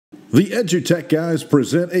The EduTech guys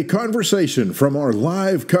present a conversation from our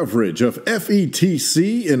live coverage of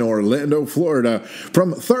FETC in Orlando, Florida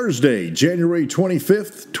from Thursday, January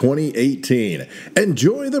 25th, 2018.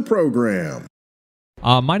 Enjoy the program.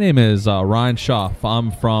 My name is Ryan Schaff. I'm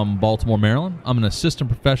from Baltimore, Maryland. I'm an assistant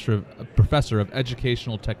professor of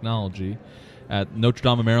educational technology at Notre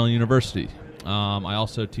Dame, Maryland University. I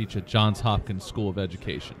also teach at Johns Hopkins School of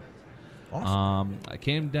Education. Awesome. I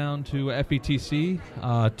came down to FETC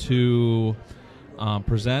to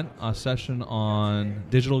present a session on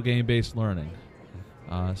digital game-based learning,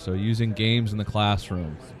 so using games in the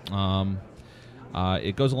classroom.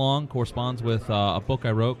 It corresponds with a book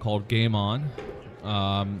I wrote called Game On.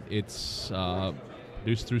 It's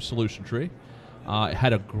produced through Solution Tree. It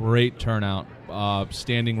had a great turnout,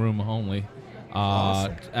 standing room only,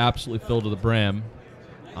 awesome. Absolutely filled to the brim.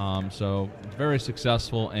 So it's very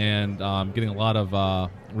successful, and getting a lot of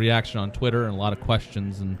reaction on Twitter and a lot of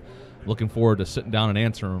questions, and looking forward to sitting down and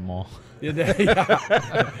answering them all. You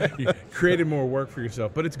created more work for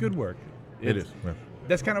yourself, but it's good work. It is. Yeah.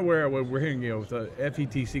 That's kind of where we're hearing, with the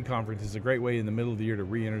FETC conference is a great way in the middle of the year to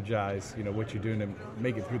re-energize, what you're doing to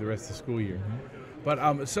make it through the rest of the school year. Mm-hmm.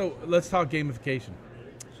 But so let's talk gamification,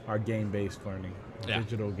 our game-based learning,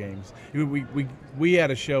 digital games. We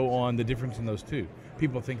had a show on the difference in those two.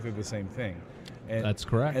 People think they're the same thing. And, that's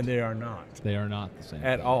correct. And they are not. They are not the same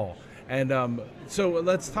at all. And so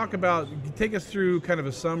let's talk about, take us through kind of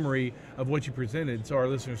a summary of what you presented so our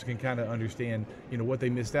listeners can kind of understand, what they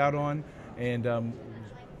missed out on, and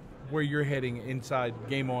where you're heading inside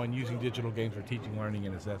Game On using digital games for teaching, learning,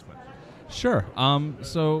 and assessment. Sure.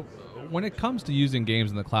 So when it comes to using games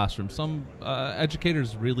in the classroom, some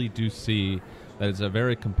educators really do see that it's a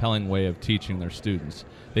very compelling way of teaching their students.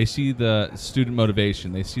 They see the student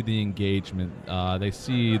motivation, they see the engagement, they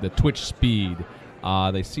see the twitch speed,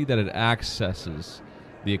 they see that it accesses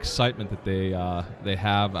the excitement that they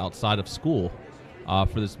have outside of school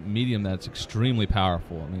for this medium that's extremely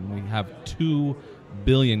powerful. I mean, we have 2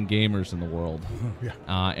 billion gamers in the world,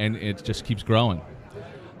 and it just keeps growing.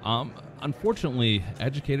 Unfortunately,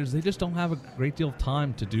 educators, they just don't have a great deal of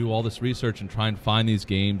time to do all this research and try and find these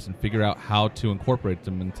games and figure out how to incorporate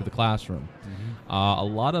them into the classroom. Mm-hmm. A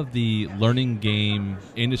lot of the learning game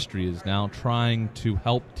industry is now trying to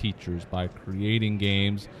help teachers by creating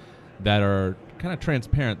games that are kind of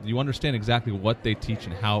transparent. You understand exactly what they teach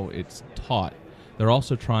and how it's taught. They're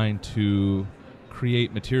also trying to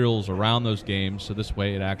create materials around those games so this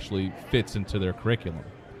way it actually fits into their curriculum.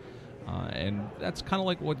 And that's kind of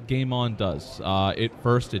like what Game On does.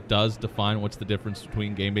 It does define what's the difference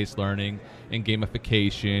between game-based learning and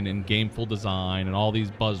gamification and gameful design and all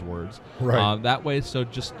these buzzwords. Right. That way, so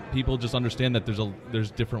just people just understand that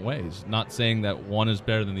there's different ways. Not saying that one is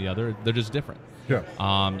better than the other. They're just different.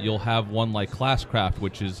 Yeah. You'll have one like Classcraft,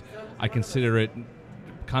 which is, I consider it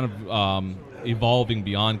kind of evolving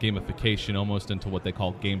beyond gamification almost into what they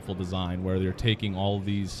call gameful design, where they're taking all of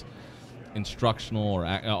these instructional or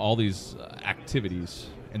all these activities,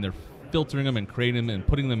 and they're filtering them and creating them and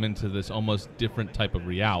putting them into this almost different type of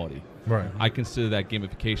reality. Right. I consider that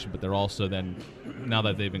gamification, but they're also then, now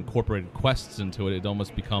that they've incorporated quests into it, it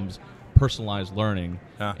almost becomes personalized learning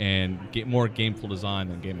and more gameful design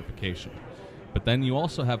than gamification. But then you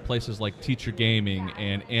also have places like Teacher Gaming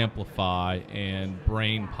and Amplify and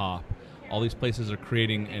Brain Pop. All these places are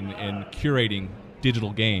creating and curating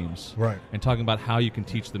digital games, right, and talking about how you can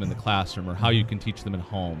teach them in the classroom or how you can teach them at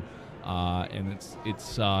home, and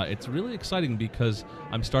it's really exciting because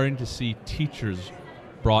I'm starting to see teachers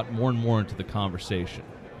brought more and more into the conversation.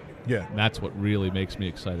 Yeah, and that's what really makes me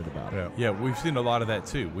excited about it. Yeah, we've seen a lot of that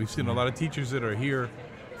too. We've seen a lot of teachers that are here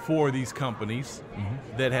for these companies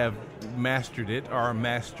that have mastered it, or are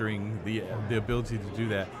mastering the ability to do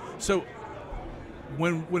that. So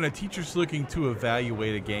when a teacher's looking to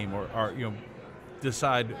evaluate a game or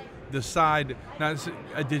decide not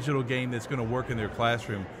a digital game that's going to work in their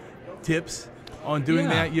classroom, tips on doing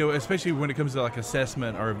that, especially when it comes to like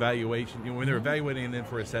assessment or evaluation, when they're evaluating and then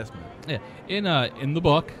for assessment. Yeah, in the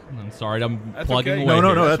book, I'm sorry, I'm plugging away.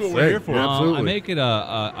 No, that's what we're here for. Absolutely. I make it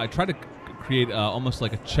I try to create almost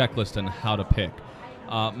like a checklist on how to pick.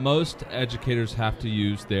 Most educators have to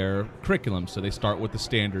use their curriculum, so they start with the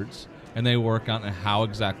standards and they work on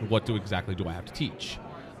what exactly do I have to teach.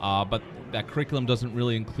 But that curriculum doesn't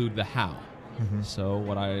really include the how. Mm-hmm. So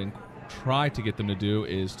what I try to get them to do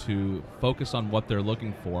is to focus on what they're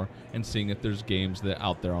looking for and seeing if there's games that are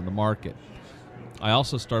out there on the market. I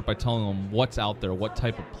also start by telling them what's out there, what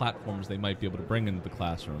type of platforms they might be able to bring into the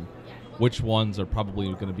classroom, which ones are probably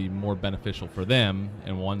going to be more beneficial for them,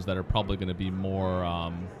 and ones that are probably going to be more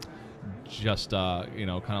kind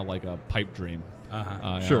of like a pipe dream.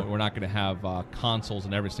 Sure. We're not going to have consoles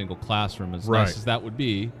in every single classroom. As Right. nice as that would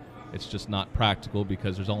be, it's just not practical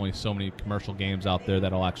because there's only so many commercial games out there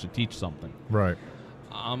that'll actually teach something. Right.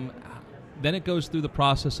 Then it goes through the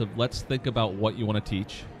process of let's think about what you want to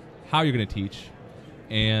teach, how you're going to teach,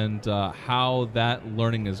 and how that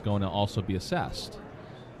learning is going to also be assessed.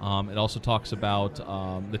 It also talks about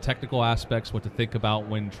the technical aspects, what to think about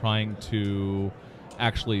when trying to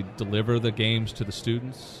actually deliver the games to the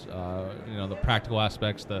students. The practical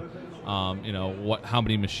aspects, how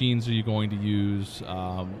many machines are you going to use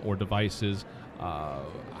or devices, how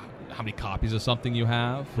many copies of something you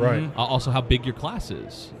have, right? Also, how big your class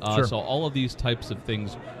is. Sure. So all of these types of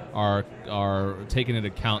things are taken into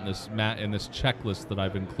account in this checklist that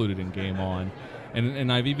I've included in Game On,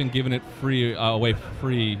 and I've even given it away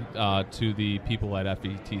free to the people at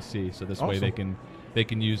FETC. So this way they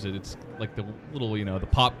can use it. It's like the little, the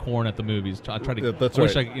popcorn at the movies. I try to. Yeah, that's I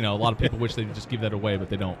wish right. a lot of people wish they'd just give that away, but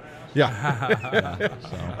they don't. Yeah.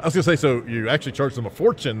 So. I was going to say, so you actually charge them a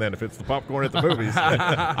fortune then if it's the popcorn at the movies.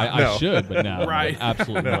 I should, but no. Right.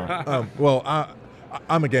 Absolutely not. Well,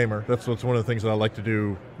 I'm a gamer. That's one of the things that I like to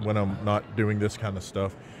do when I'm not doing this kind of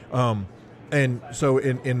stuff. And so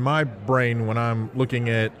in my brain, when I'm looking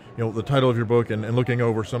at the title of your book and looking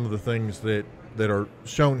over some of the things that are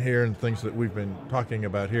shown here and things that we've been talking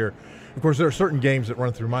about here, of course, there are certain games that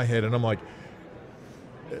run through my head, and I'm like,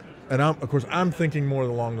 and I'm thinking more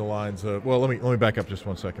along the lines of, well, let me back up just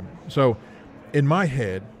one second. So in my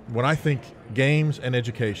head, when I think games and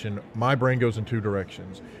education, my brain goes in two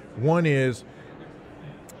directions. One is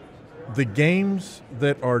the games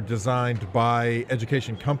that are designed by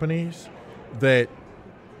education companies that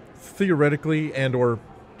theoretically and or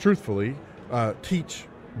truthfully teach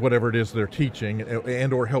whatever it is they're teaching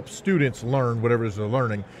and or help students learn whatever it is they're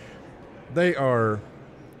learning. They are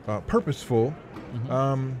purposeful,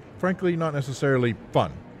 frankly not necessarily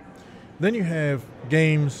fun. Then you have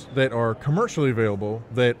games that are commercially available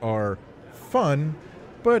that are fun,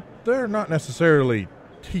 but they're not necessarily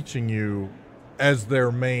teaching you as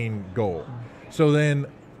their main goal. So then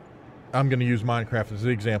I'm going to use Minecraft as the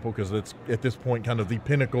example because it's at this point kind of the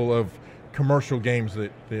pinnacle of commercial games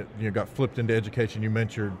that got flipped into education. You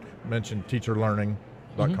mentioned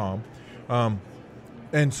teacherlearning.com.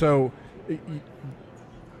 And so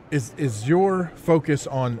is your focus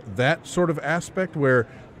on that sort of aspect where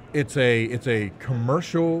it's a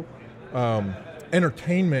commercial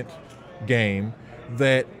entertainment game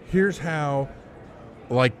that here's how,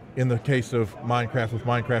 like in the case of Minecraft with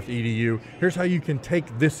Minecraft EDU, here's how you can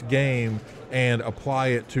take this game and apply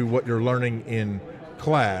it to what you're learning in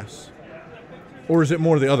class? Or is it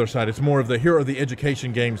more the other side? It's more of here are the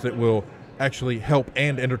education games that will actually help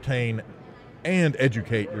and entertain and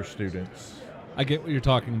educate your students. I get what you're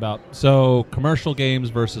talking about. So commercial games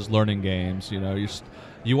versus learning games,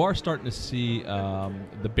 you are starting to see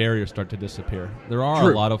the barriers start to disappear. There are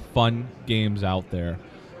True. a lot of fun games out there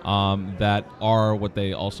that are what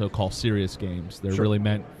they also call serious games. They're Sure. really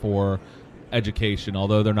meant for education,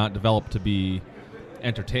 although they're not developed to be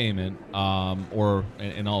entertainment,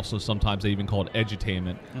 and also sometimes they even call it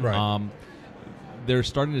edutainment. Right. They're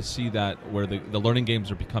starting to see that where the learning games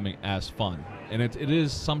are becoming as fun, and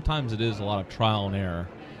sometimes it is a lot of trial and error.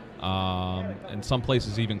 And some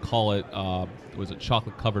places even call it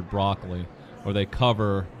chocolate covered broccoli, where they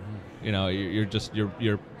cover,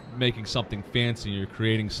 you're making something fancy, you're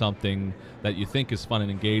creating something that you think is fun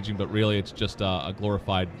and engaging, but really it's just a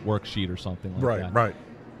glorified worksheet or something like that. Right.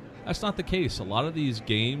 That's not the case. A lot of these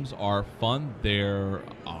games are fun. They're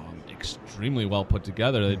extremely well put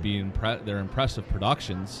together. They're impressive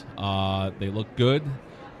productions. They look good,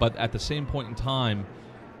 but at the same point in time,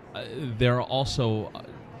 they're also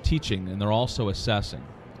teaching and they're also assessing.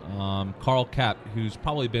 Carl Kapp, who's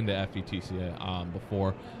probably been to FETC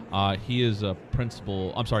before, he is a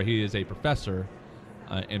professor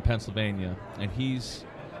in Pennsylvania, and he's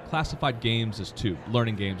classified games as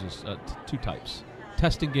learning games as two types: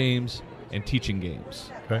 testing games and teaching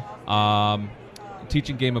games. Okay.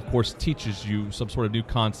 Teaching game, of course, teaches you some sort of new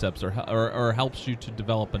concepts or helps you to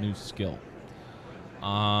develop a new skill.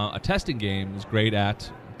 A testing game is great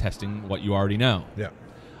at testing what you already know. Yeah.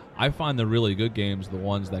 I find the really good games the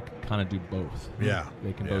ones that can kind of do both. Yeah.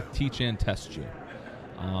 They can both teach and test you.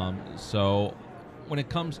 So when it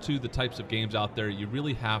comes to the types of games out there, you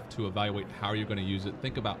really have to evaluate how you're going to use it.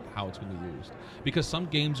 Think about how it's going to be used. Because some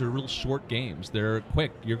games are real short games. They're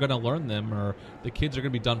quick. You're going to learn them, or the kids are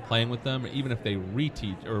going to be done playing with them, even if they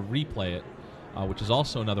reteach or replay it, which is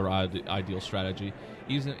also another ideal strategy.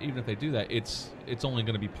 Even if they do that, it's only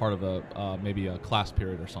going to be part of maybe a class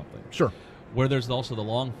period or something. Sure. Where there's also the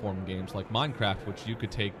long-form games like Minecraft, which you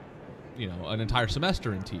could take an entire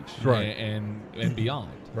semester and teach, Right. and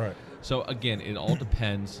beyond. Right. So again, it all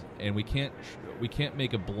depends, and we can't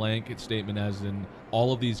make a blanket statement as in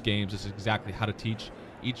all of these games. This is exactly how to teach.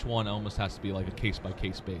 Each one almost has to be like a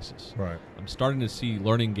case-by-case basis. Right. I'm starting to see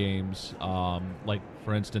learning games, like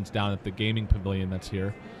for instance down at the gaming pavilion that's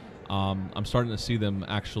here. I'm starting to see them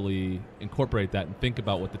actually incorporate that and think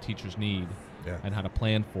about what the teachers need and how to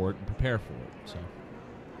plan for it and prepare for it. So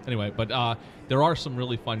anyway, but there are some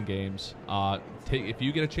really fun games. If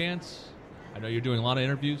you get a chance, I know you're doing a lot of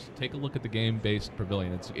interviews. Take a look at the game-based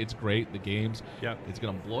pavilion. It's great. The games. Yep. It's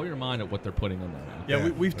going to blow your mind at what they're putting in there. Yeah,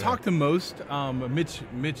 we've talked to most. Mitch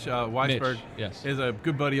Weisberg yes. is a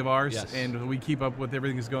good buddy of ours, Yes. and we keep up with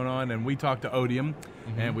everything that's going on. And we talked to Odium,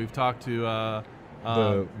 and we've talked to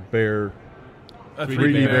The bear.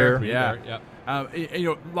 3D Bear. 3D Yeah. Bear,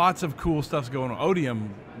 yep. Lots of cool stuff's going on.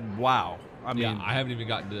 Odium, wow. I mean, I haven't even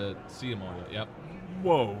gotten to see them all yet. Yep.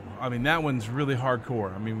 whoa. I mean, that one's really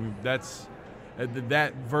hardcore. I mean, that's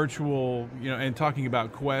that virtual, and talking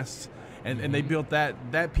about quests, and they built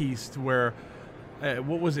that piece to where,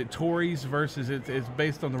 what was it, Tories versus it's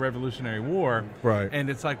based on the Revolutionary War. Right. And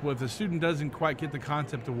it's like, well, if the student doesn't quite get the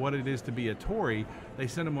concept of what it is to be a Tory, they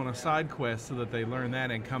send them on a side quest so that they learn that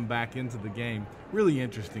and come back into the game. Really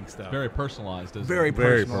interesting stuff. Very personalized, isn't Very it?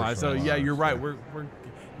 personalized. So yeah, personalized, you're right. yeah. We're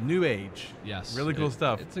new age. Yes. Really cool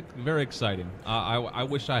stuff. It's very exciting. I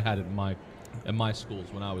wish I had it in my schools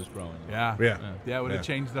when I was growing up. Yeah. Yeah. It would have Yeah.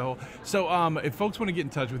 changed the whole. So if folks want to get in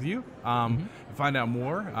touch with you, find out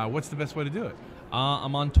more, what's the best way to do it?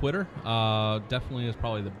 I'm on Twitter. Definitely is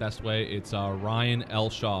probably the best way. It's Ryan L.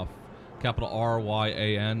 Schaff, capital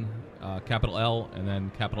RYAN, capital L, and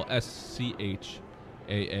then capital SCHAAF.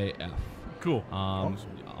 Cool.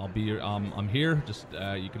 I'll be. I'm here. Just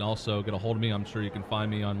you can also get a hold of me. I'm sure you can find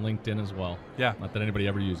me on LinkedIn as well. Yeah. Not that anybody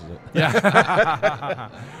ever uses it. Yeah.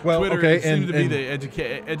 Well, Twitter okay, seems to be and- the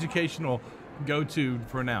educational go-to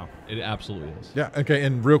for now. It absolutely is. Yeah. Okay.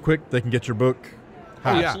 And real quick, they can get your book.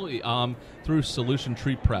 Oh, yeah. Absolutely. Through Solution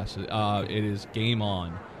Tree Press. It is Game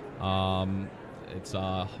On. It's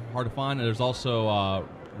hard to find. There's also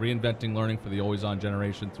Reinventing Learning for the Always On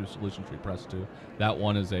Generation through Solution Tree Press too. That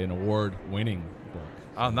one is an award-winning book.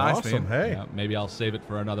 Oh, nice, Awesome. man. Hey. Yeah, maybe I'll save it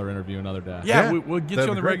for another interview another day. Yeah, Yeah, we'll get that'd you on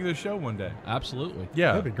be the great. regular show one day. Absolutely.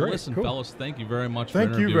 Yeah. That'd be great. Listen, Cool. fellas, thank you very much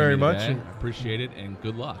Thank for you interviewing very me much. today. Appreciate it, and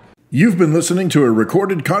good luck. You've been listening to a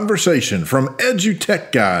recorded conversation from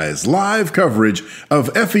EduTech Guys live coverage of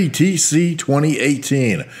FETC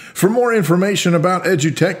 2018. For more information about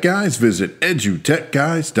EduTech Guys, visit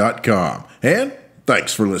edutechguys.com. And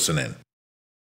thanks for listening.